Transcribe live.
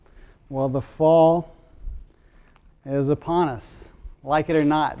Well, the fall is upon us, like it or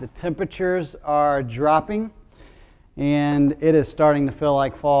not. The temperatures are dropping, and it is starting to feel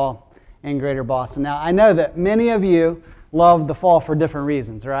like fall in Greater Boston. Now, I know that many of you love the fall for different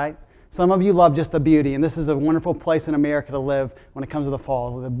reasons, right? Some of you love just the beauty, and this is a wonderful place in America to live when it comes to the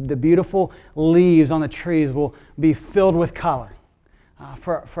fall. The beautiful leaves on the trees will be filled with color.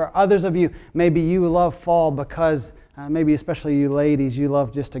 For others of you, maybe you love fall because maybe especially you ladies, you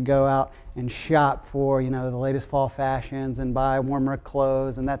love just to go out and shop for, the latest fall fashions and buy warmer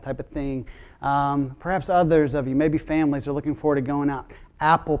clothes and that type of thing. Perhaps others of you, maybe families, are looking forward to going out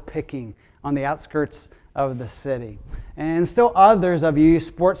apple picking on the outskirts of the city. And still others of you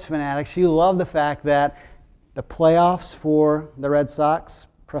sports fanatics, you love the fact that the playoffs for the Red Sox,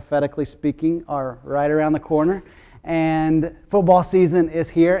 prophetically speaking, are right around the corner. And football season is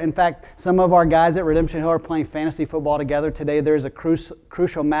here. In fact, some of our guys at Redemption Hill are playing fantasy football together. Today there's a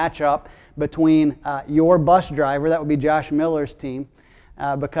crucial matchup between your bus driver, that would be Josh Miller's team,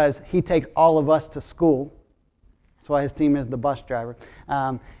 because he takes all of us to school. That's why his team is the bus driver.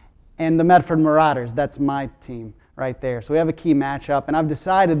 And the Medford Marauders, that's my team right there. So we have a key matchup. And I've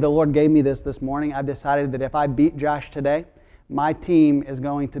decided, the Lord gave me this morning, I've decided that if I beat Josh today, my team is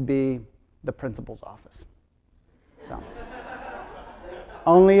going to be the principal's office. So,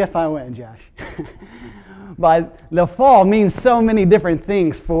 only if I win, Josh. But the fall means so many different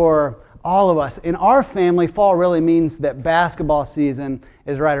things for all of us. In our family, fall really means that basketball season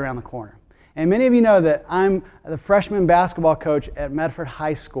is right around the corner. And many of you know that I'm the freshman basketball coach at Medford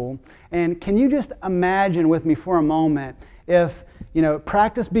High School. And can you just imagine with me for a moment if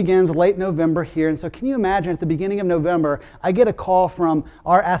practice begins late November here, and so can you imagine at the beginning of November, I get a call from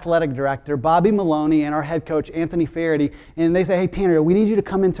our athletic director, Bobby Maloney, and our head coach, Anthony Faraday, and they say, "Hey, Tanner, we need you to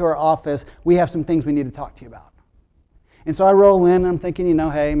come into our office. We have some things we need to talk to you about." And so I roll in, and I'm thinking,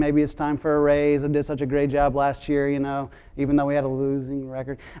 hey, maybe it's time for a raise. I did such a great job last year, even though we had a losing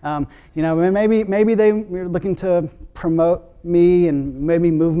record. Maybe they were looking to promote me and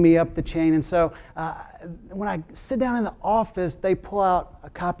maybe move me up the chain. And so when I sit down in the office, they pull out a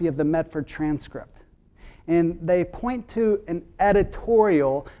copy of the Medford transcript. And they point to an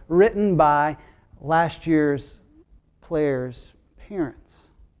editorial written by last year's players' parents.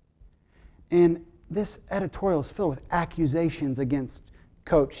 And this editorial is filled with accusations against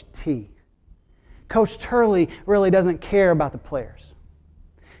Coach T. Coach Turley really doesn't care about the players.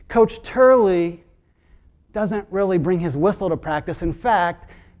 Coach Turley doesn't really bring his whistle to practice. In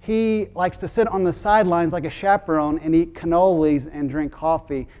fact, he likes to sit on the sidelines like a chaperone and eat cannolis and drink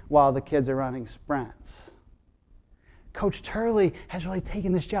coffee while the kids are running sprints. Coach Turley has really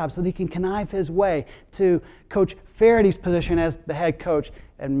taken this job so that he can connive his way to Coach Faraday's position as the head coach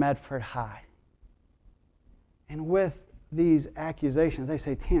at Medford High. And with these accusations, they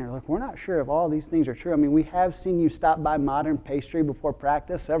say, "Tanner, look, we're not sure if all these things are true. I mean, we have seen you stop by Modern Pastry before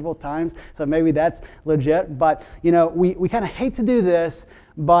practice several times, so maybe that's legit. But, we kind of hate to do this,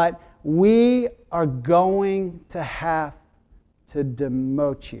 but we are going to have to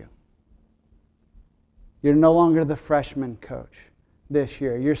demote you. You're no longer the freshman coach this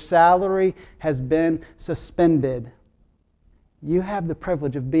year. Your salary has been suspended. You have the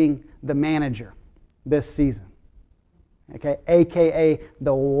privilege of being the manager this season. Okay, a.k.a.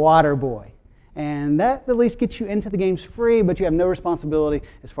 the water boy. And that at least gets you into the games free, but you have no responsibility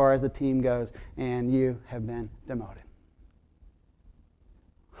as far as the team goes, and you have been demoted."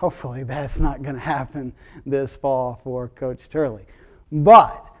 Hopefully that's not going to happen this fall for Coach Turley.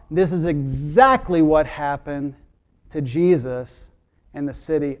 But this is exactly what happened to Jesus in the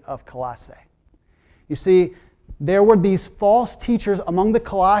city of Colossae. You see, there were these false teachers among the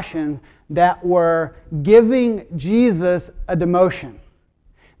Colossians that were giving Jesus a demotion.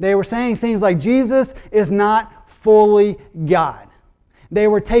 They were saying things like, Jesus is not fully God. They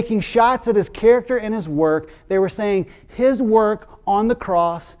were taking shots at his character and his work. They were saying his work on the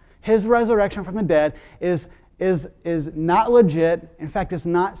cross, his resurrection from the dead is not legit. In fact, it's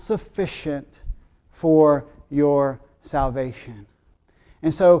not sufficient for your salvation.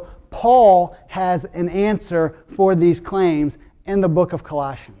 And so Paul has an answer for these claims in the book of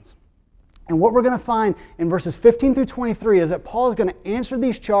Colossians. And what we're going to find in verses 15 through 23 is that Paul is going to answer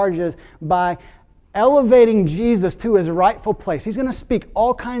these charges by elevating Jesus to his rightful place. He's going to speak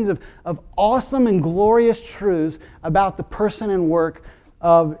all kinds of awesome and glorious truths about the person and work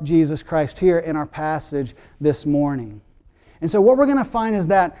of Jesus Christ here in our passage this morning. And so what we're going to find is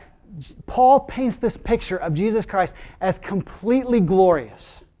that Paul paints this picture of Jesus Christ as completely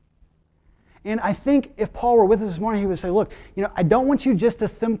glorious. And I think if Paul were with us this morning, he would say, look, I don't want you just to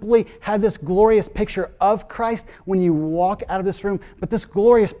simply have this glorious picture of Christ when you walk out of this room, but this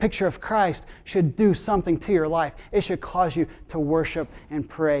glorious picture of Christ should do something to your life. It should cause you to worship and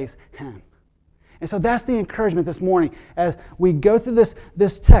praise Him. And so that's the encouragement this morning as we go through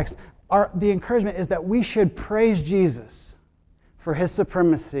this text. The encouragement is that we should praise Jesus for His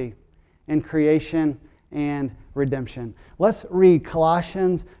supremacy in creation and redemption. Let's read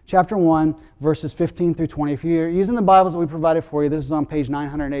Colossians chapter 1, verses 15 through 20. If you're using the Bibles that we provided for you, this is on page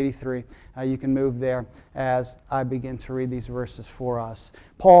 983. You can move there as I begin to read these verses for us.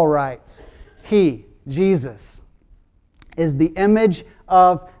 Paul writes, He, Jesus, is the image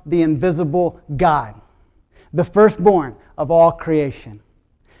of the invisible God, the firstborn of all creation.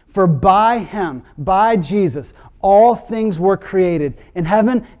 For by Him, by Jesus, all things were created in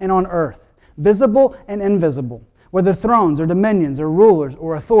heaven and on earth, visible and invisible, whether thrones or dominions or rulers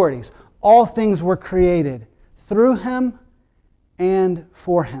or authorities. All things were created through Him and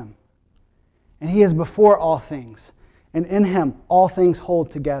for Him. And He is before all things, and in Him all things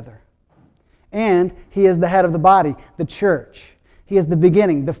hold together. And He is the head of the body, the church. He is the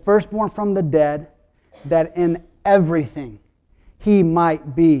beginning, the firstborn from the dead, that in everything He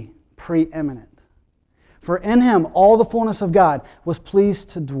might be preeminent. For in Him all the fullness of God was pleased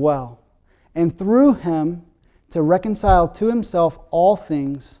to dwell, and through Him to reconcile to Himself all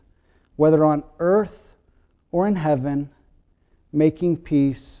things, whether on earth or in heaven, making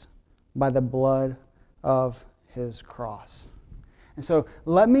peace by the blood of His cross. And so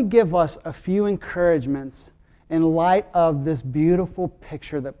let me give us a few encouragements in light of this beautiful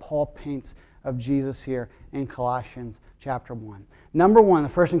picture that Paul paints of Jesus here in Colossians chapter 1. Number one, the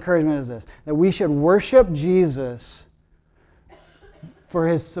first encouragement is this, that we should worship Jesus for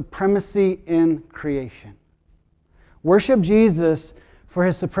His supremacy in creation. Worship Jesus for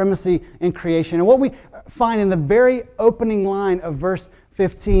His supremacy in creation. And what we find in the very opening line of verse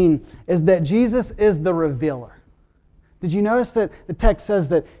 15 is that Jesus is the revealer. Did you notice that the text says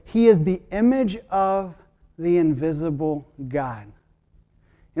that He is the image of the invisible God?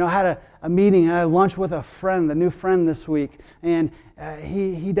 I had a meeting, I had lunch with a new friend this week, and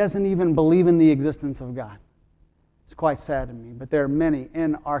he doesn't even believe in the existence of God. It's quite sad to me, but there are many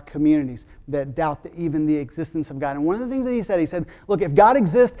in our communities that doubt even the existence of God. And one of the things that he said, look, if God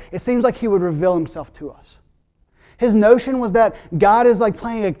exists, it seems like He would reveal Himself to us. His notion was that God is like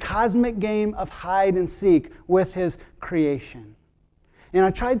playing a cosmic game of hide and seek with His creation. And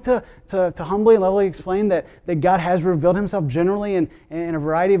I tried to humbly and levelly explain that God has revealed Himself generally in a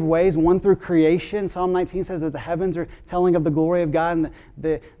variety of ways. One, through creation. Psalm 19 says that the heavens are telling of the glory of God, and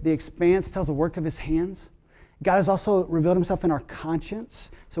the expanse tells the work of His hands. God has also revealed Himself in our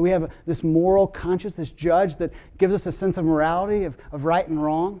conscience. So we have this moral conscience, this judge that gives us a sense of morality, of right and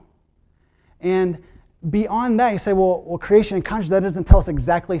wrong. And beyond that, you say, well, creation and conscience, that doesn't tell us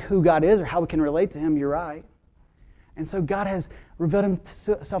exactly who God is or how we can relate to Him. You're right. And so God has revealed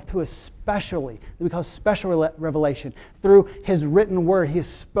Himself to us specially, that we call special revelation. Through His written word, He has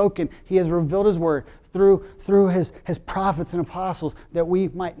spoken, He has revealed His word through His prophets and apostles that we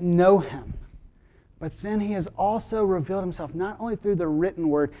might know Him. But then He has also revealed Himself not only through the written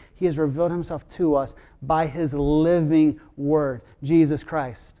word, He has revealed Himself to us by His living word, Jesus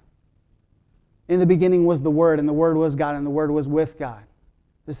Christ. In the beginning was the Word, and the Word was God, and the Word was with God.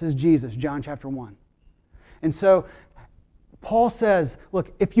 This is Jesus, John chapter 1. And so Paul says,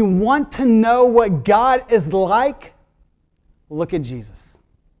 look, if you want to know what God is like, look at Jesus.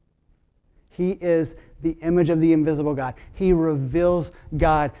 He is the image of the invisible God. He reveals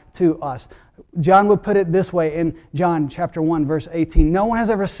God to us. John would put it this way in John chapter 1, verse 18. No one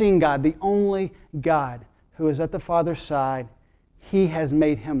has ever seen God, the only God who is at the Father's side. He has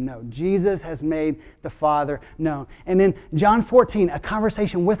made Him known. Jesus has made the Father known. And in John 14, a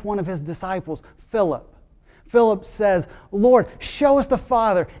conversation with one of His disciples, Philip. Philip says, Lord, show us the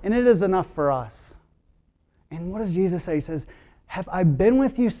Father, and it is enough for us. And what does Jesus say? He says, have I been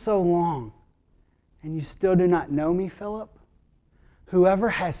with you so long, and you still do not know me, Philip? Whoever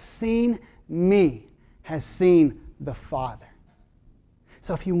has seen me has seen the Father.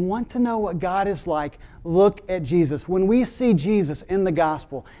 So if you want to know what God is like, look at Jesus. When we see Jesus in the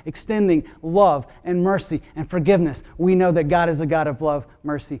gospel extending love and mercy and forgiveness, we know that God is a God of love,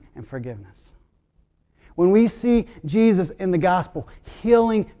 mercy, and forgiveness. When we see Jesus in the gospel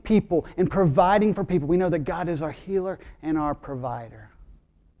healing people and providing for people, we know that God is our healer and our provider.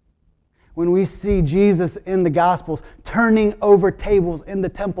 When we see Jesus in the Gospels turning over tables in the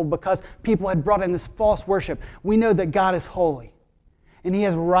temple because people had brought in this false worship, we know that God is holy and He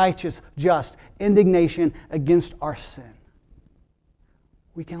has righteous, just indignation against our sin.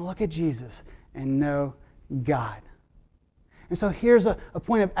 we can look at Jesus and know God. And so here's a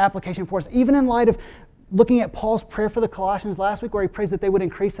point of application for us. Even in light of looking at Paul's prayer for the Colossians last week, where he prays that they would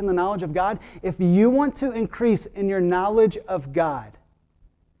increase in the knowledge of God, if you want to increase in your knowledge of God,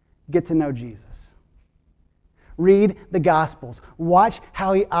 get to know Jesus. Read the Gospels. Watch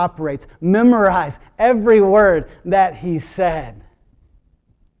how He operates. Memorize every word that He said.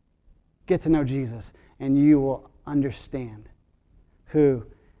 Get to know Jesus, and you will understand who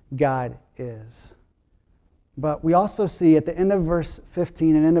God is. But we also see at the end of verse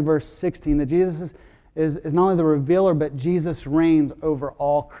 15 and end of verse 16 that Jesus is not only the revealer, but Jesus reigns over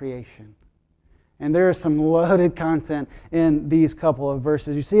all creation. And there is some loaded content in these couple of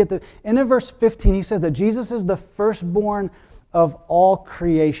verses. You see at the end of verse 15, he says that Jesus is the firstborn of all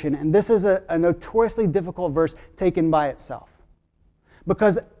creation. And this is a notoriously difficult verse taken by itself.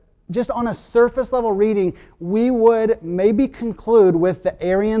 Because just on a surface level reading, we would maybe conclude with the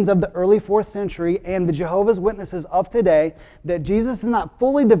Arians of the early 4th century and the Jehovah's Witnesses of today that Jesus is not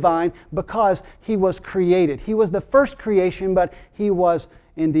fully divine because He was created. He was the first creation, but He was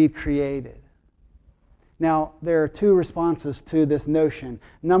indeed created. Now, there are two responses to this notion.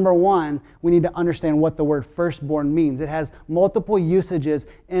 Number one, we need to understand what the word firstborn means. It has multiple usages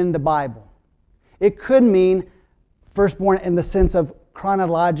in the Bible. It could mean firstborn in the sense of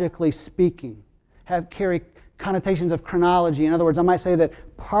chronologically speaking, carry connotations of chronology. In other words, I might say that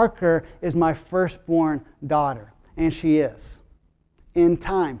Parker is my firstborn daughter, and she is. In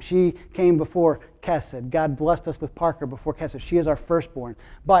time, she came before Kesed. God blessed us with Parker before Kesed. She is our firstborn.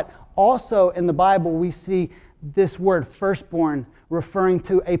 But also in the Bible, we see this word firstborn referring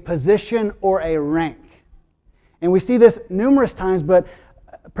to a position or a rank. And we see this numerous times, but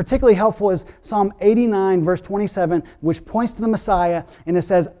particularly helpful is Psalm 89, verse 27, which points to the Messiah, and it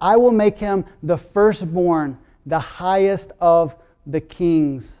says, I will make him the firstborn, the highest of the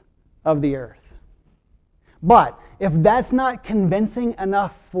kings of the earth. But if that's not convincing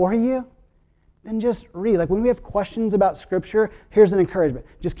enough for you, then just read. Like when we have questions about Scripture, here's an encouragement.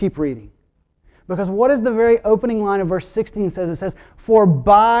 Just keep reading. Because what does the very opening line of verse 16 says? It says, for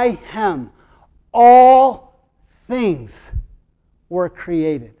by Him all things were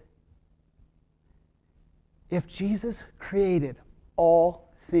created. If Jesus created all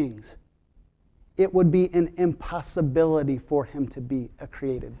things, it would be an impossibility for Him to be a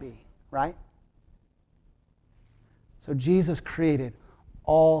created being, right? So Jesus created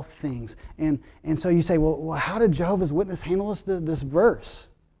all things. And so you say, well, how did Jehovah's Witnesses handle this verse?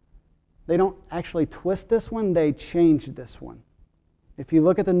 They don't actually twist this one, they changed this one. If you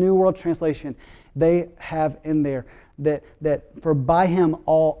look at the New World Translation, they have in there that for by Him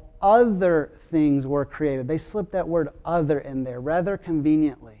all other things were created. They slipped that word other in there rather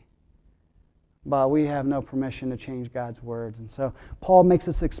conveniently. But we have no permission to change God's words. And so Paul makes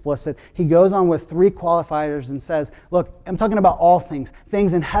this explicit. He goes on with 3 qualifiers and says, look, I'm talking about all things.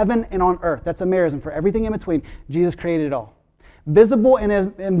 Things in heaven and on earth. That's a merism. For everything in between, Jesus created it all. Visible and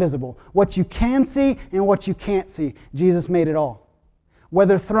invisible. What you can see and what you can't see, Jesus made it all.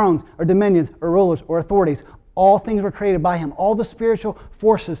 Whether thrones or dominions or rulers or authorities, all things were created by Him. All the spiritual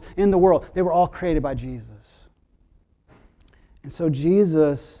forces in the world, they were all created by Jesus. And so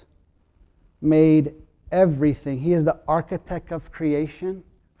Jesus made everything. He is the architect of creation,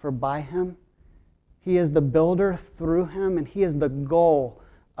 for by Him. He is the builder through Him, and He is the goal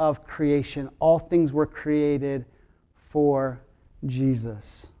of creation. All things were created for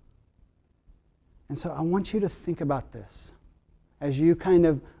Jesus. And so I want you to think about this as you kind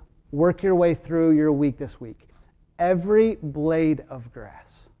of work your way through your week this week. Every blade of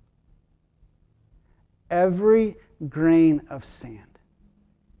grass, every grain of sand,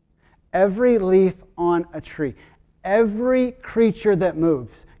 every leaf on a tree, every creature that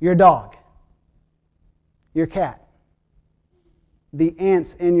moves, your dog, your cat, the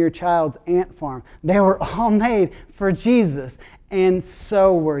ants in your child's ant farm, they were all made for Jesus, and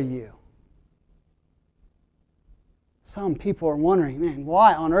so were you. Some people are wondering, man,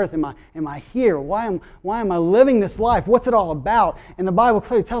 why on earth am I here? Why am I living this life? What's it all about? And the Bible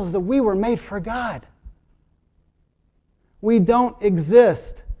clearly tells us that we were made for God. We don't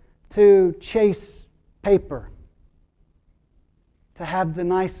exist to chase paper, to have the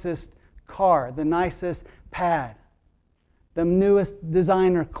nicest car, the nicest pad, the newest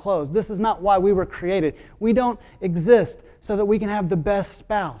designer clothes. This is not why we were created. We don't exist so that we can have the best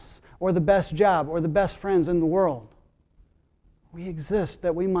spouse or the best job or the best friends in the world. We exist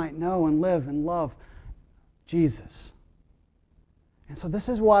that we might know and live and love Jesus. And so this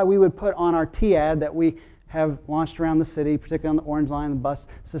is why we would put on our T-ad that we have launched around the city, particularly on the Orange Line, the bus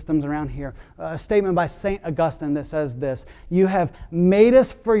systems around here. A statement by St. Augustine that says this: "You have made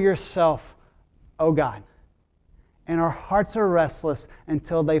us for yourself, O God, and our hearts are restless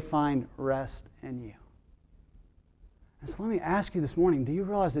until they find rest in you." And so let me ask you this morning, do you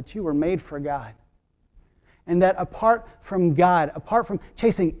realize that you were made for God? And that apart from God, apart from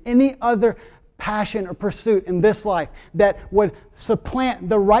chasing any other passion or pursuit in this life that would supplant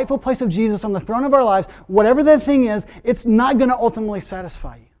the rightful place of Jesus on the throne of our lives, whatever that thing is, it's not going to ultimately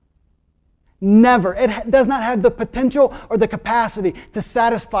satisfy you. Never. It does not have the potential or the capacity to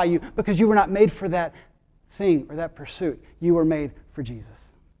satisfy you because you were not made for that thing or that pursuit. You were made for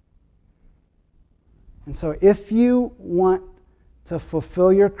Jesus. And so if you want to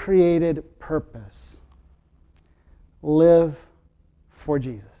fulfill your created purpose, live for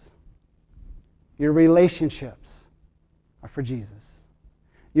Jesus. Your relationships are for Jesus.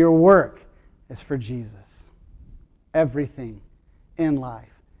 Your work is for Jesus. Everything in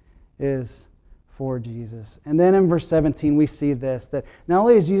life is for Jesus. And then in verse 17 we see this, that not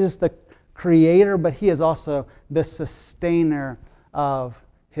only is Jesus the creator, but He is also the sustainer of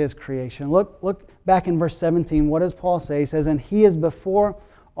His creation. Look back in verse 17. What does Paul say? He says, "And He is before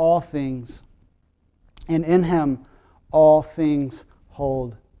all things, and in Him all things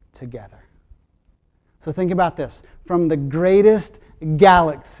hold together." So think about this. From the greatest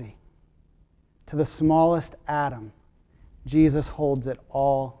galaxy to the smallest atom, Jesus holds it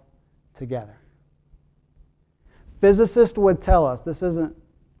all together. Physicists would tell us, this isn't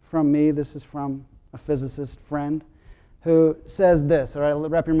from me, this is from a physicist friend, who says this, all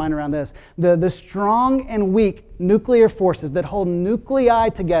right, wrap your mind around this. The strong and weak nuclear forces that hold nuclei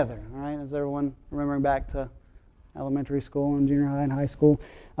together, all right, is everyone remembering back to elementary school and junior high and high school?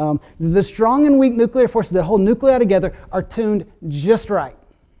 The strong and weak nuclear forces that hold nuclei together are tuned just right.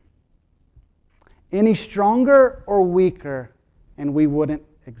 Any stronger or weaker, and we wouldn't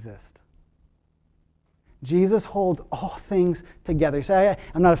exist. Jesus holds all things together. You say,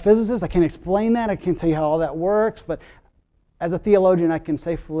 I'm not a physicist, I can't explain that, I can't tell you how all that works, but as a theologian, I can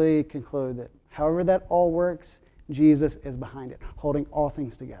safely conclude that however that all works, Jesus is behind it, holding all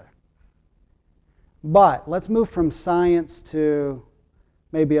things together. But let's move from science to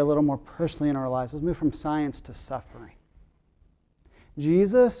maybe a little more personally in our lives. Let's move from science to suffering.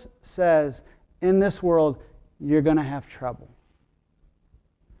 Jesus says, in this world, you're going to have trouble.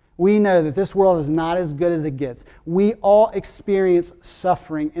 We know that this world is not as good as it gets. We all experience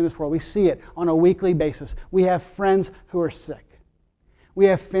suffering in this world. We see it on a weekly basis. We have friends who are sick. We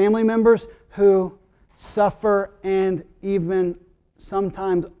have family members who suffer and even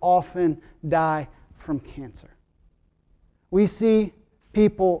sometimes often die from cancer. We see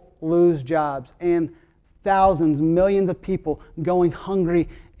people lose jobs and thousands, millions of people going hungry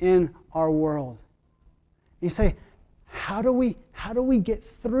in our world. You say, how do we get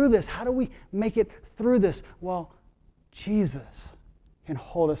through this? How do we make it through this? Well, Jesus can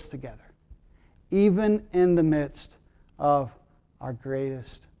hold us together, even in the midst of our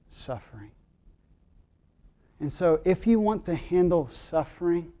greatest suffering. And so if you want to handle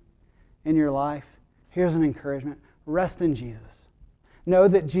suffering in your life, here's an encouragement. Rest in Jesus. Know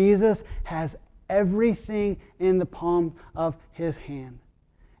that Jesus has everything in the palm of His hand.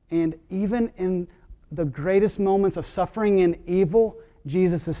 And even in the greatest moments of suffering and evil,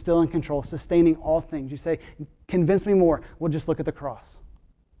 Jesus is still in control, sustaining all things. You say, convince me more. Well, just look at the cross.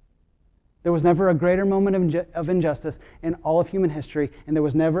 There was never a greater moment of injustice in all of human history, and there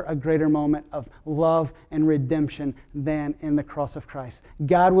was never a greater moment of love and redemption than in the cross of Christ.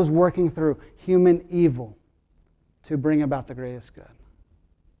 God was working through human evil to bring about the greatest good.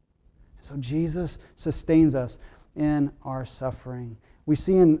 So Jesus sustains us in our suffering. We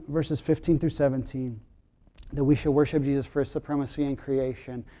see in verses 15 through 17 that we should worship Jesus for His supremacy in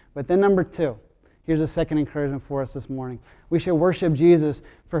creation. But then number 2, here's a second encouragement for us this morning. We should worship Jesus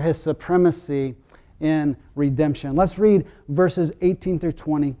for His supremacy in redemption. Let's read verses 18 through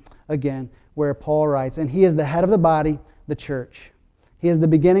 20 again, where Paul writes, "And He is the head of the body, the church. He is the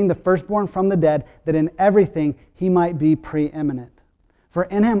beginning, the firstborn from the dead, that in everything He might be preeminent. For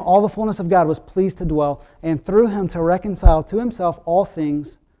in Him all the fullness of God was pleased to dwell, and through Him to reconcile to Himself all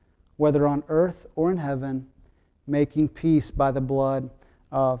things, whether on earth or in heaven, making peace by the blood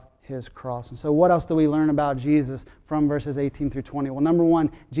of His cross." And so what else do we learn about Jesus from verses 18 through 20? Well, number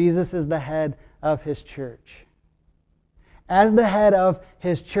 1, Jesus is the head of His church. As the head of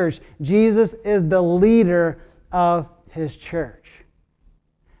His church, Jesus is the leader of His church.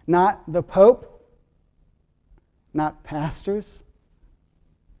 Not the Pope, not pastors,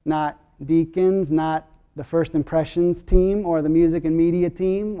 not deacons, not the First Impressions team or the music and media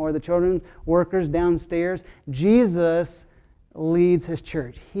team or the children's workers downstairs. Jesus leads his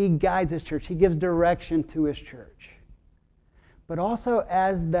church. He guides his church. He gives direction to his church. But also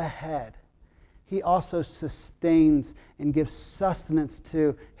as the head, he also sustains and gives sustenance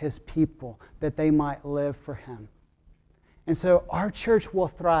to his people that they might live for him. And so our church will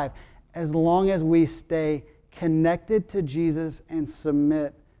thrive as long as we stay connected to Jesus and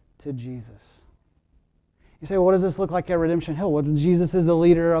submit to Jesus. You say, well, what does this look like at Redemption Hill? Well, Jesus is the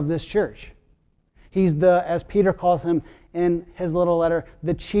leader of this church. He's the, as Peter calls him in his little letter,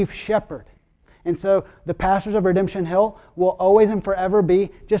 the chief shepherd. And so the pastors of Redemption Hill will always and forever be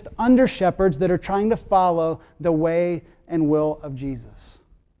just under shepherds that are trying to follow the way and will of Jesus.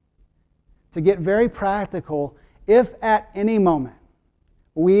 To get very practical, if at any moment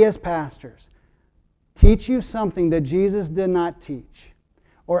we as pastors teach you something that Jesus did not teach,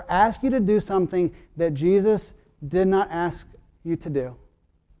 or ask you to do something that Jesus did not ask you to do,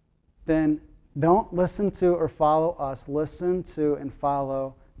 then don't listen to or follow us. Listen to and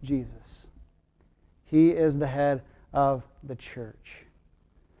follow Jesus. He is the head of the church.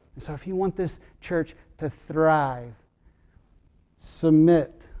 And so if you want this church to thrive,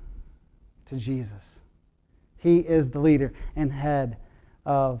 submit to Jesus. He is the leader and head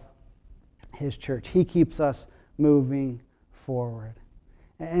of his church. He keeps us moving forward.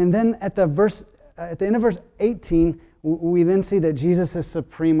 And then at the end of verse 18, we then see that Jesus is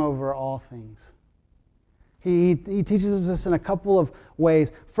supreme over all things. He teaches us in a couple of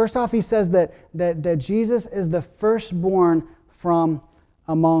ways. First off, he says that Jesus is the firstborn from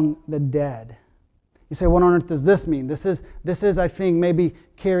among the dead. You say, what on earth does this mean? This is, I think, maybe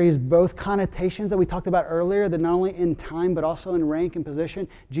carries both connotations that we talked about earlier, that not only in time, but also in rank and position.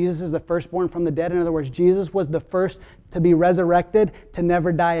 Jesus is the firstborn from the dead. In other words, Jesus was the first to be resurrected, to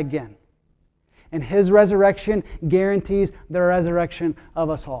never die again. And his resurrection guarantees the resurrection of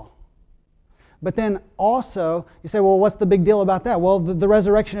us all. But then also, you say, well, what's the big deal about that? Well, the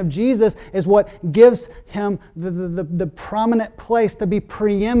resurrection of Jesus is what gives him the prominent place to be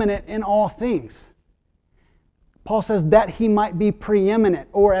preeminent in all things. Paul says that he might be preeminent,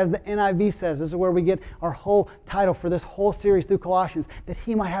 or as the NIV says, this is where we get our whole title for this whole series through Colossians, that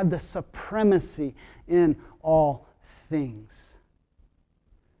he might have the supremacy in all things.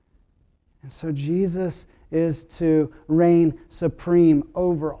 And so Jesus is to reign supreme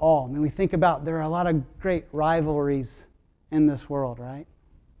over all. I mean, we think about, there are a lot of great rivalries in this world, right?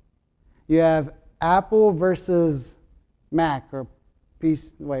 You have Apple versus Mac, or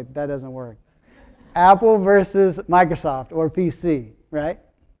PC, wait, that doesn't work. Apple versus Microsoft or PC, right?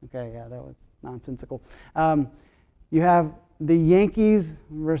 Okay, yeah, that was nonsensical. You have the Yankees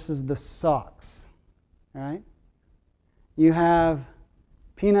versus the Sox, right? You have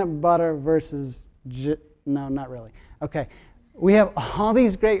peanut butter versus... No, not really. Okay. We have all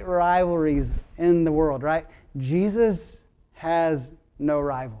these great rivalries in the world, right? Jesus has no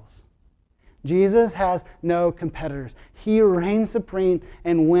rivals. Jesus has no competitors. He reigns supreme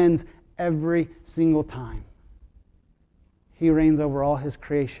and wins every single time. He reigns over all his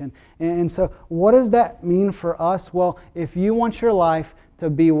creation. And so what does that mean for us? Well, if you want your life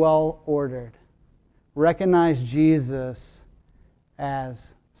to be well ordered, recognize Jesus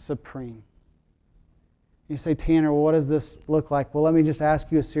as supreme. You say, Tanner, well, what does this look like? Well, let me just ask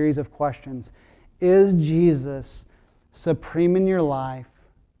you a series of questions. Is Jesus supreme in your life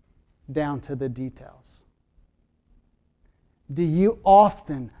down to the details? Do you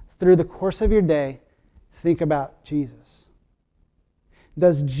often, through the course of your day, think about Jesus?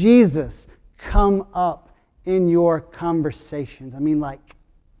 Does Jesus come up in your conversations? I mean, like,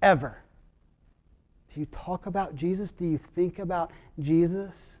 ever? Do you talk about Jesus? Do you think about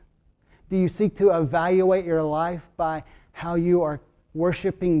Jesus? Do you seek to evaluate your life by how you are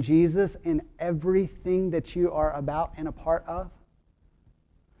worshiping Jesus in everything that you are about and a part of?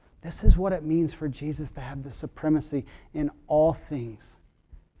 This is what it means for Jesus to have the supremacy in all things,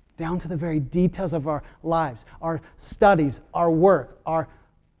 down to the very details of our lives, our studies, our work, our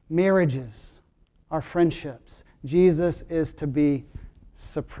marriages, our friendships. Jesus is to be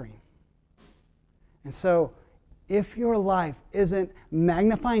supreme. And so, if your life isn't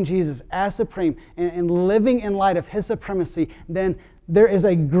magnifying Jesus as supreme and living in light of his supremacy, then there is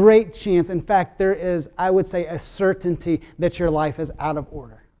a great chance, in fact, there is, I would say, a certainty that your life is out of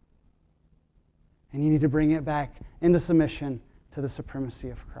order. And you need to bring it back into submission to the supremacy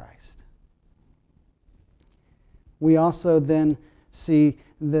of Christ. We also then see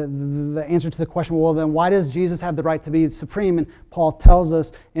the answer to the question, well, then why does Jesus have the right to be supreme? And Paul tells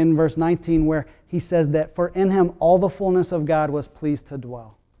us in verse 19 where he says that for in him all the fullness of God was pleased to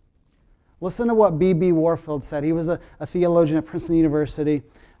dwell. Listen to what B.B. Warfield said. He was a theologian at Princeton University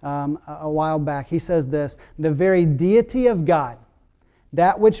a while back. He says this: the very deity of God,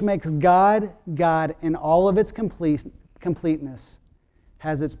 that which makes God God in all of its completeness,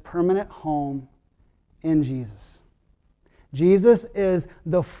 has its permanent home in Jesus. Jesus is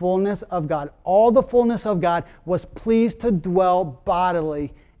the fullness of God. All the fullness of God was pleased to dwell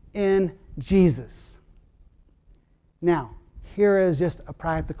bodily in Jesus. Now, here is just a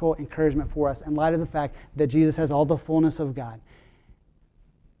practical encouragement for us in light of the fact that Jesus has all the fullness of God.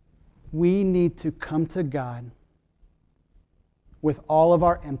 We need to come to God with all of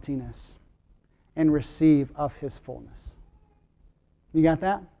our emptiness and receive of His fullness. You got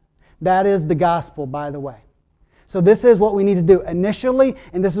that? That is the gospel, by the way. So this is what we need to do initially,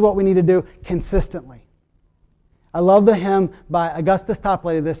 and this is what we need to do consistently. I love the hymn by Augustus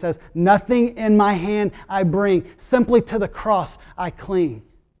Toplady that says, "Nothing in my hand I bring, simply to the cross I cling."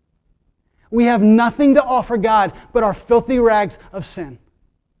 We have nothing to offer God but our filthy rags of sin.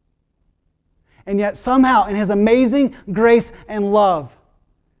 And yet somehow, in His amazing grace and love,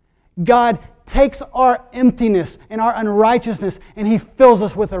 God takes our emptiness and our unrighteousness and He fills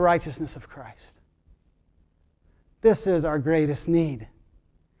us with the righteousness of Christ. This is our greatest need.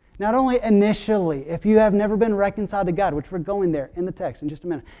 Not only initially, if you have never been reconciled to God, which we're going there in the text in just a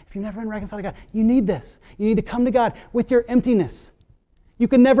minute. If you've never been reconciled to God, you need this. You need to come to God with your emptiness. You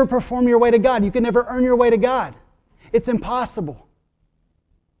can never perform your way to God. You can never earn your way to God. It's impossible.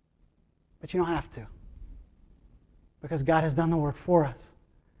 But you don't have to. Because God has done the work for us.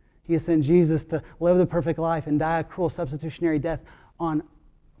 He has sent Jesus to live the perfect life and die a cruel substitutionary death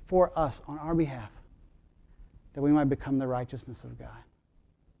for us, on our behalf, that we might become the righteousness of God.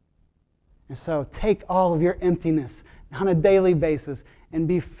 And so take all of your emptiness on a daily basis and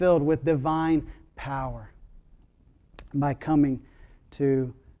be filled with divine power by coming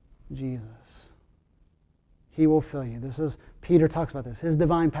to Jesus. He will fill you. Peter talks about this. His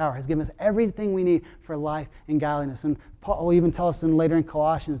divine power has given us everything we need for life and godliness. And Paul will even tell us later in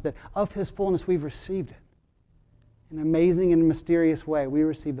Colossians that of His fullness we've received it. In an amazing and mysterious way, we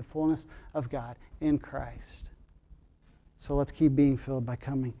receive the fullness of God in Christ. So let's keep being filled by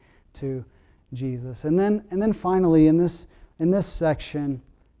coming to Jesus. And then finally, in this section,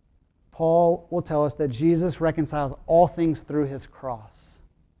 Paul will tell us that Jesus reconciles all things through His cross.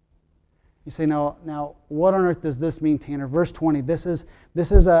 You say, now, what on earth does this mean, Tanner? Verse 20, this is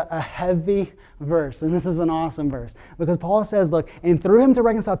a heavy verse, and this is an awesome verse. Because Paul says, look, and through Him to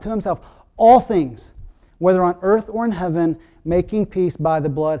reconcile to Himself all things, whether on earth or in heaven, making peace by the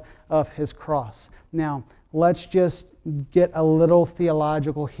blood of His cross. Now, let's just get a little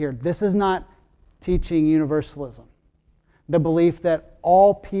theological here. This is not teaching universalism. The belief that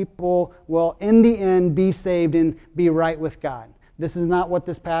all people will, in the end, be saved and be right with God. This is not what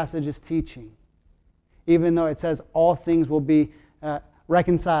this passage is teaching. Even though it says all things will be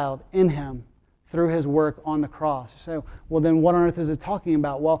reconciled in Him through His work on the cross. So, well, then what on earth is it talking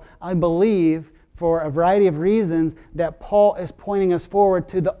about? Well, I believe, for a variety of reasons, that Paul is pointing us forward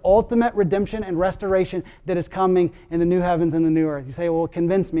to the ultimate redemption and restoration that is coming in the new heavens and the new earth. You say, well,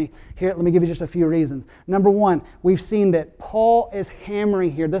 convince me. Here, let me give you just a few reasons. Number one, we've seen that Paul is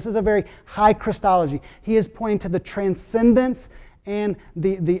hammering here. This is a very high Christology. He is pointing to the transcendence and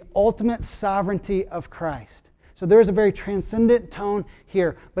the ultimate sovereignty of Christ. So there is a very transcendent tone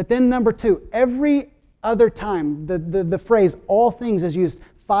here. But then number two, every other time the phrase all things is used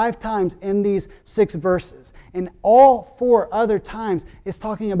 5 times in these 6 verses. And all 4 other times it's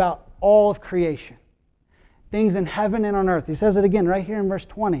talking about all of creation. Things in heaven and on earth. He says it again right here in verse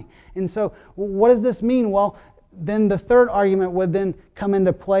 20. And so what does this mean? Well, then the third argument would then come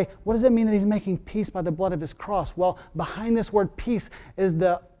into play. What does it mean that He's making peace by the blood of His cross? Well, behind this word peace is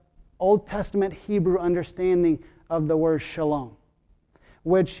the Old Testament Hebrew understanding of the word shalom,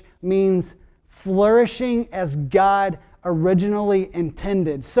 which means flourishing as God originally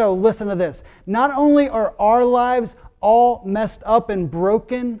intended. So listen to this. Not only are our lives all messed up and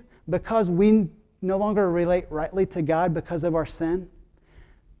broken because we no longer relate rightly to God because of our sin,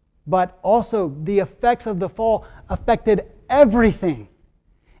 but also the effects of the fall affected everything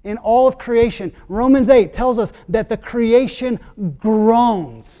in all of creation. Romans 8 tells us that the creation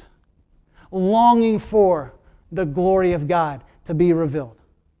groans, longing for the glory of God to be revealed.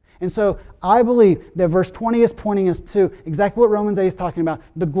 And so I believe that verse 20 is pointing us to exactly what Romans 8 is talking about,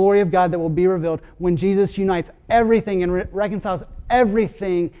 the glory of God that will be revealed when Jesus unites everything and reconciles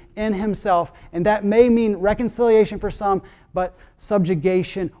everything in Himself. And that may mean reconciliation for some, but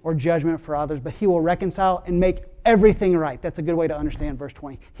subjugation or judgment for others. But He will reconcile and make everything right. That's a good way to understand verse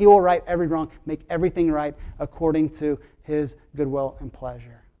 20. He will right every wrong, make everything right according to His goodwill and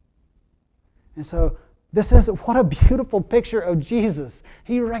pleasure. And so what a beautiful picture of Jesus.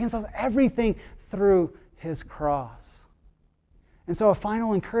 He reconciles everything through his cross. And so a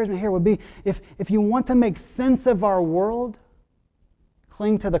final encouragement here would be, if you want to make sense of our world,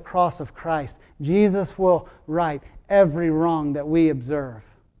 cling to the cross of Christ. Jesus will right every wrong that we observe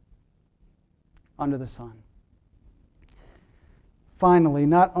under the sun. Finally,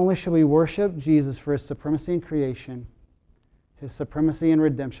 not only should we worship Jesus for his supremacy in creation, his supremacy in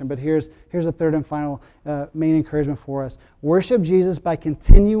redemption, but here's a third and final main encouragement for us. Worship Jesus by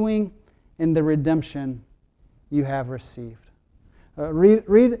continuing in the redemption you have received.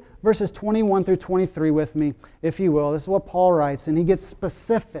 Read verses 21 through 23 with me, if you will. This is what Paul writes, and he gets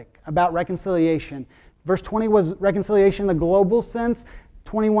specific about reconciliation. Verse 20 was reconciliation in the global sense.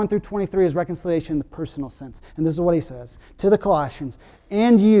 21 through 23 is reconciliation in the personal sense. And this is what he says to the Colossians.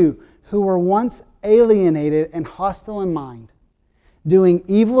 And you, who were once alienated and hostile in mind, doing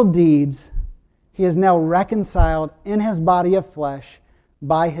evil deeds, he is now reconciled in his body of flesh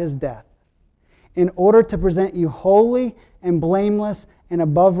by his death, in order to present you holy and blameless and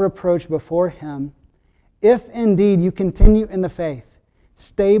above reproach before him, if indeed you continue in the faith,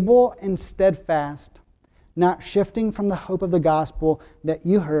 stable and steadfast, not shifting from the hope of the gospel that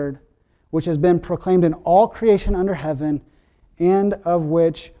you heard, which has been proclaimed in all creation under heaven, and of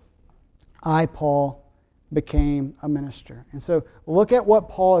which I, Paul, became a minister. And so look at what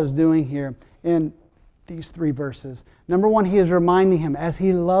Paul is doing here in these three verses. Number one, he is reminding him, as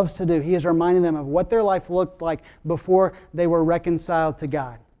he loves to do, he is reminding them of what their life looked like before they were reconciled to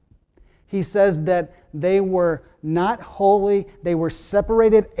God. He says that they were not holy, they were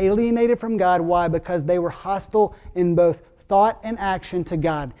separated, alienated from God. Why? Because they were hostile in both thought and action to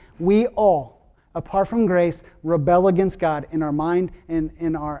God. We all, apart from grace, rebel against God in our mind and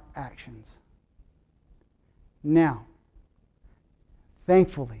in our actions. Now,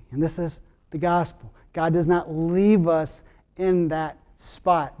 thankfully, and this is the gospel, God does not leave us in that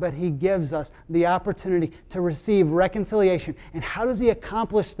spot, but he gives us the opportunity to receive reconciliation. And how does he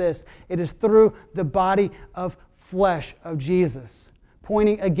accomplish this? It is through the body of flesh of Jesus,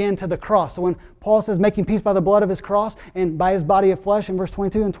 pointing again to the cross. So when Paul says making peace by the blood of his cross and by his body of flesh in verse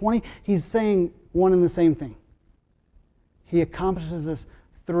 22 and 20, he's saying one and the same thing. He accomplishes this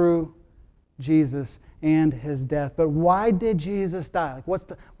through Jesus and his death. But why did Jesus die? Like,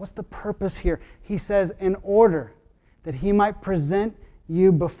 what's the purpose here? He says, in order that he might present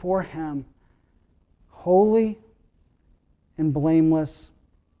you before him holy and blameless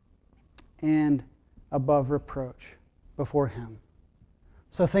and above reproach before him.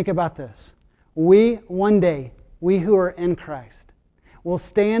 So think about this. One day, we who are in Christ will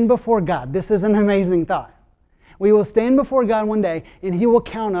stand before God. This is an amazing thought. We will stand before God one day, and he will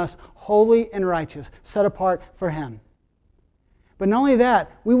count us holy and righteous, set apart for him. But not only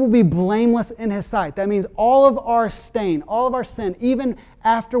that, we will be blameless in his sight. That means all of our stain, all of our sin, even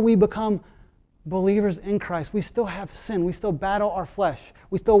after we become believers in Christ, we still have sin. We still battle our flesh.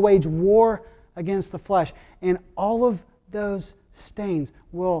 We still wage war against the flesh. And all of those stains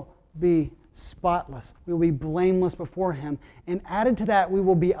will be spotless. We will be blameless before him. And added to that, we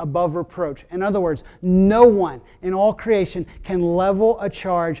will be above reproach. In other words, no one in all creation can level a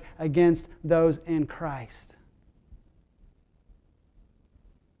charge against those in Christ.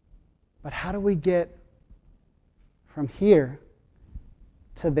 But how do we get from here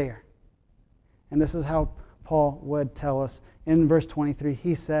to there? And this is how Paul would tell us in verse 23.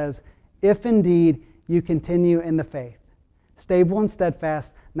 He says, if indeed you continue in the faith, stable and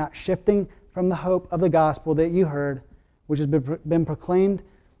steadfast, not shifting from the hope of the gospel that you heard, which has been proclaimed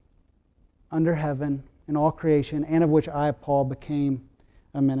under heaven in all creation, and of which I, Paul, became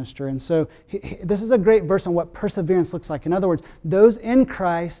a minister. And so this is a great verse on what perseverance looks like. In other words, those in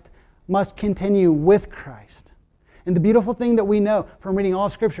Christ must continue with Christ. And the beautiful thing that we know from reading all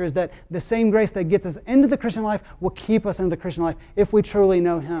of Scripture is that the same grace that gets us into the Christian life will keep us in the Christian life if we truly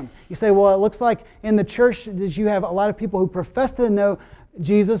know him. You say, well, it looks like in the church that you have a lot of people who profess to know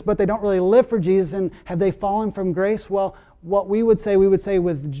Jesus, but they don't really live for Jesus, and have they fallen from grace? Well, what we would say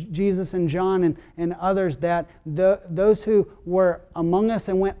with Jesus and John and others, that those who were among us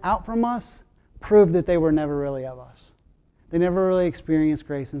and went out from us proved that they were never really of us. They never really experienced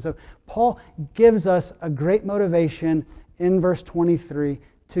grace. And so Paul gives us a great motivation in verse 23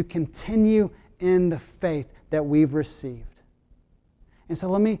 to continue in the faith that we've received. And so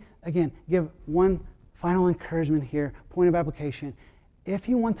let me, again, give one final encouragement here, point of application. If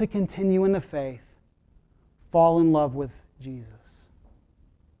you want to continue in the faith, fall in love with Jesus.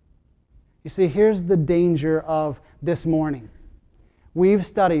 You see, here's the danger of this morning. We've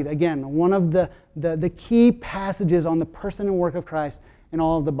studied, again, one of the key passages on the person and work of Christ in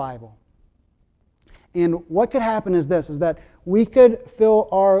all of the Bible. And what could happen is this, is that we could fill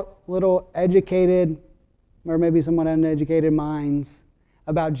our little educated, or maybe somewhat uneducated minds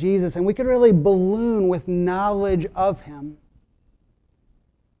about Jesus, and we could really balloon with knowledge of Him,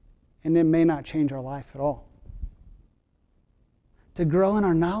 and it may not change our life at all. To grow in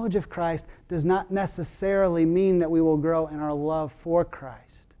our knowledge of Christ does not necessarily mean that we will grow in our love for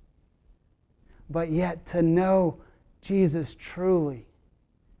Christ. But yet to know Jesus truly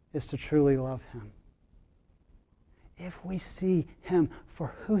is to truly love Him. If we see Him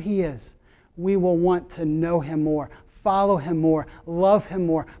for who He is, we will want to know Him more, follow Him more, love Him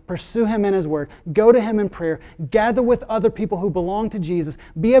more, pursue Him in His Word, go to Him in prayer, gather with other people who belong to Jesus,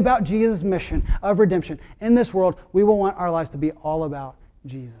 be about Jesus' mission of redemption. In this world, we will want our lives to be all about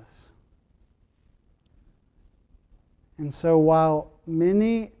Jesus. And so while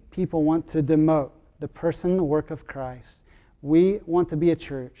many people want to demote the person and the work of Christ, we want to be a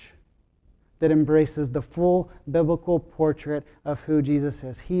church that embraces the full biblical portrait of who Jesus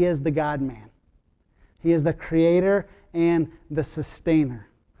is. He is the God-man. He is the creator and the sustainer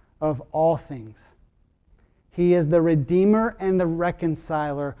of all things. He is the redeemer and the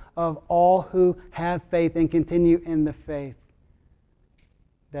reconciler of all who have faith and continue in the faith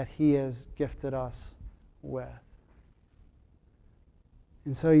that He has gifted us with.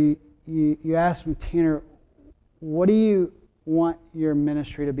 And so you ask me, Tanner, what do you want your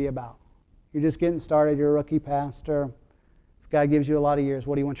ministry to be about? You're just getting started, you're a rookie pastor. If God gives you a lot of years,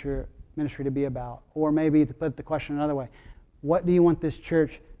 what do you want your ministry to be about? Or maybe to put the question another way, what do you want this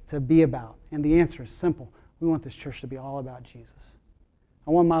church to be about? And the answer is simple. We want this church to be all about Jesus.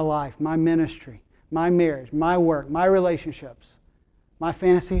 I want my life, my ministry, my marriage, my work, my relationships, my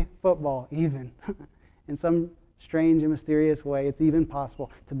fantasy football even. In some strange and mysterious way, it's even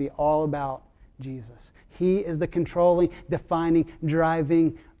possible to be all about Jesus. He is the controlling, defining,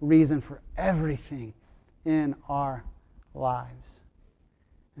 driving reason for everything in our lives.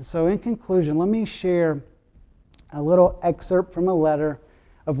 And so in conclusion, let me share a little excerpt from a letter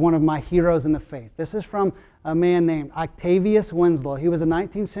of one of my heroes in the faith. This is from a man named Octavius Winslow. He was a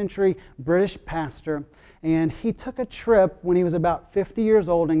 19th century British pastor, and he took a trip when he was about 50 years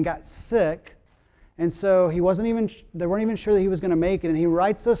old and got sick. And so they weren't even sure that he was going to make it. And he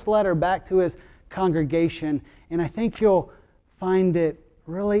writes this letter back to his congregation, and I think you'll find it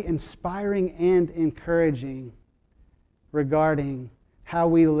really inspiring and encouraging regarding how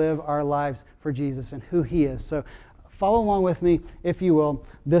we live our lives for Jesus and who He is. So follow along with me, if you will.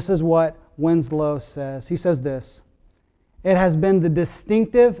 This is what Winslow says. He says this: "It has been the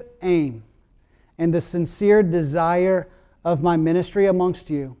distinctive aim and the sincere desire of my ministry amongst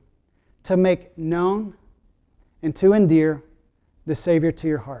you to make known and to endear the Savior to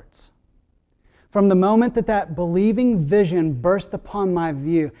your hearts. From the moment that believing vision burst upon my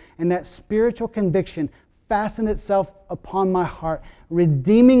view and that spiritual conviction fastened itself upon my heart,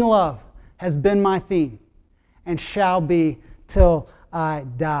 redeeming love has been my theme and shall be till I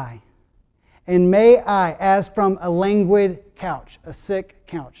die. And may I, as from a languid couch, a sick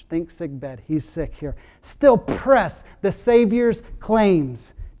couch, think sick bed, he's sick here, still press the Savior's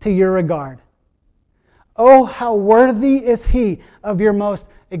claims to your regard. Oh, how worthy is He of your most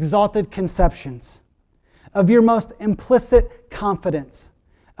exalted conceptions, of your most implicit confidence,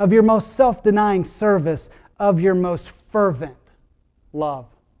 of your most self-denying service, of your most fervent love.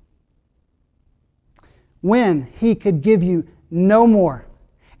 When He could give you no more,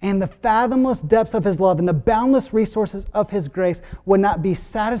 and the fathomless depths of His love and the boundless resources of His grace would not be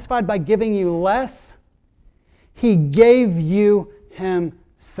satisfied by giving you less, He gave you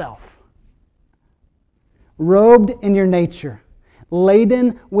Himself. Robed in your nature,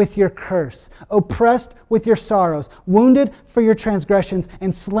 laden with your curse, oppressed with your sorrows, wounded for your transgressions,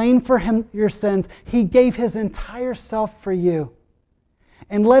 and slain for your sins, He gave His entire self for you.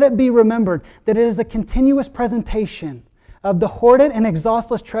 And let it be remembered that it is a continuous presentation of the hoarded and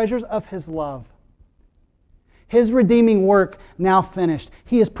exhaustless treasures of His love. His redeeming work now finished,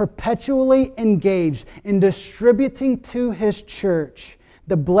 He is perpetually engaged in distributing to His church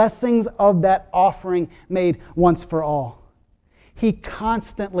the blessings of that offering made once for all. He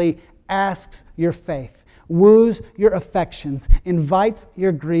constantly asks your faith, woos your affections, invites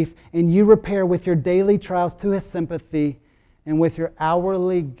your grief, and you repair with your daily trials to His sympathy and with your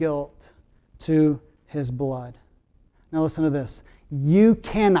hourly guilt to His blood. Now listen to this. You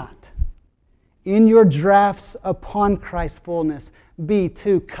cannot, in your drafts upon Christ's fullness, be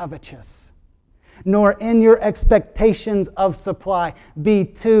too covetous, nor in your expectations of supply be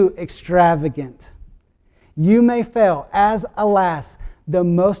too extravagant. You may fail, as alas, the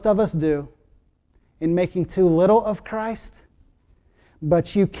most of us do, in making too little of Christ,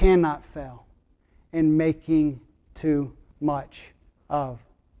 but you cannot fail and making too much of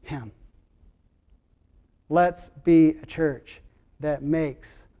Him. Let's be a church that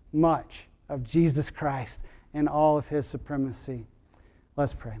makes much of Jesus Christ and all of His supremacy.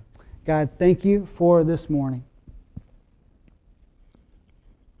 Let's pray. God, thank you for this morning.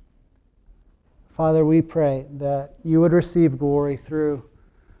 Father, we pray that you would receive glory through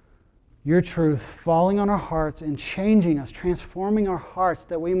your truth falling on our hearts and changing us, transforming our hearts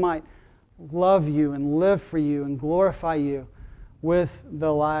that we might love you and live for you and glorify you with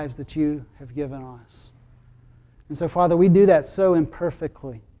the lives that you have given us. And so, Father, we do that so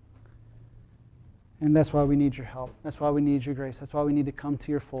imperfectly. And that's why we need your help. That's why we need your grace. That's why we need to come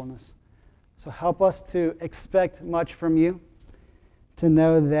to your fullness. So help us to expect much from you, to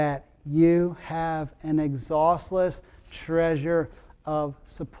know that you have an exhaustless treasure of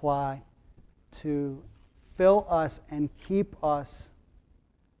supply to fill us and keep us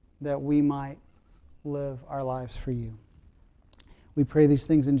that we might live our lives for you. We pray these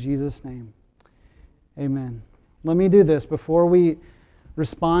things in Jesus' name. Amen. Let me do this before we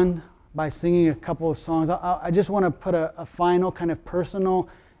respond by singing a couple of songs. I just want to put a final kind of personal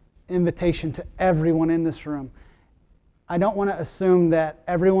invitation to everyone in this room. I don't want to assume that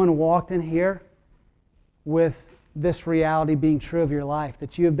everyone walked in here with this reality being true of your life,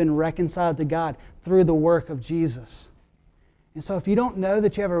 that you have been reconciled to God through the work of Jesus. And so if you don't know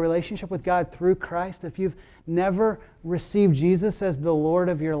that you have a relationship with God through Christ, if you've never received Jesus as the Lord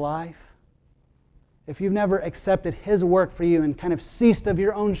of your life, if you've never accepted His work for you and kind of ceased of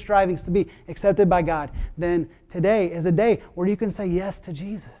your own strivings to be accepted by God, then today is a day where you can say yes to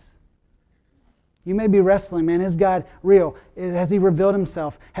Jesus. You may be wrestling, man, is God real? Has He revealed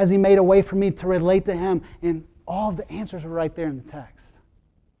Himself? Has He made a way for me to relate to Him? And all of the answers are right there in the text.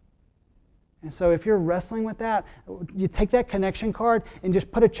 And so if you're wrestling with that, you take that connection card and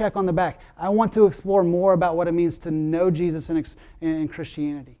just put a check on the back. I want to explore more about what it means to know Jesus in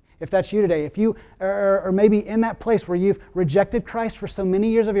Christianity. If that's you today, if you are maybe in that place where you've rejected Christ for so many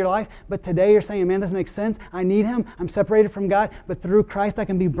years of your life, but today you're saying, man, this makes sense. I need Him. I'm separated from God, but through Christ I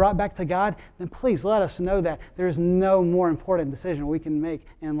can be brought back to God, then please let us know that there is no more important decision we can make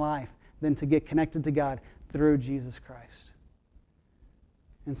in life than to get connected to God through Jesus Christ.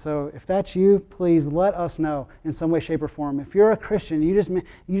 And so if that's you, please let us know in some way, shape, or form. If you're a Christian, you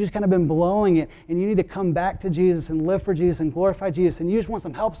just kind of been blowing it, and you need to come back to Jesus and live for Jesus and glorify Jesus, and you just want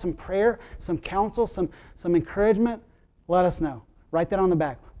some help, some prayer, some counsel, some encouragement, let us know. Write that on the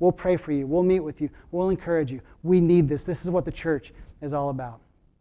back. We'll pray for you. We'll meet with you. We'll encourage you. We need this. This is what the church is all about.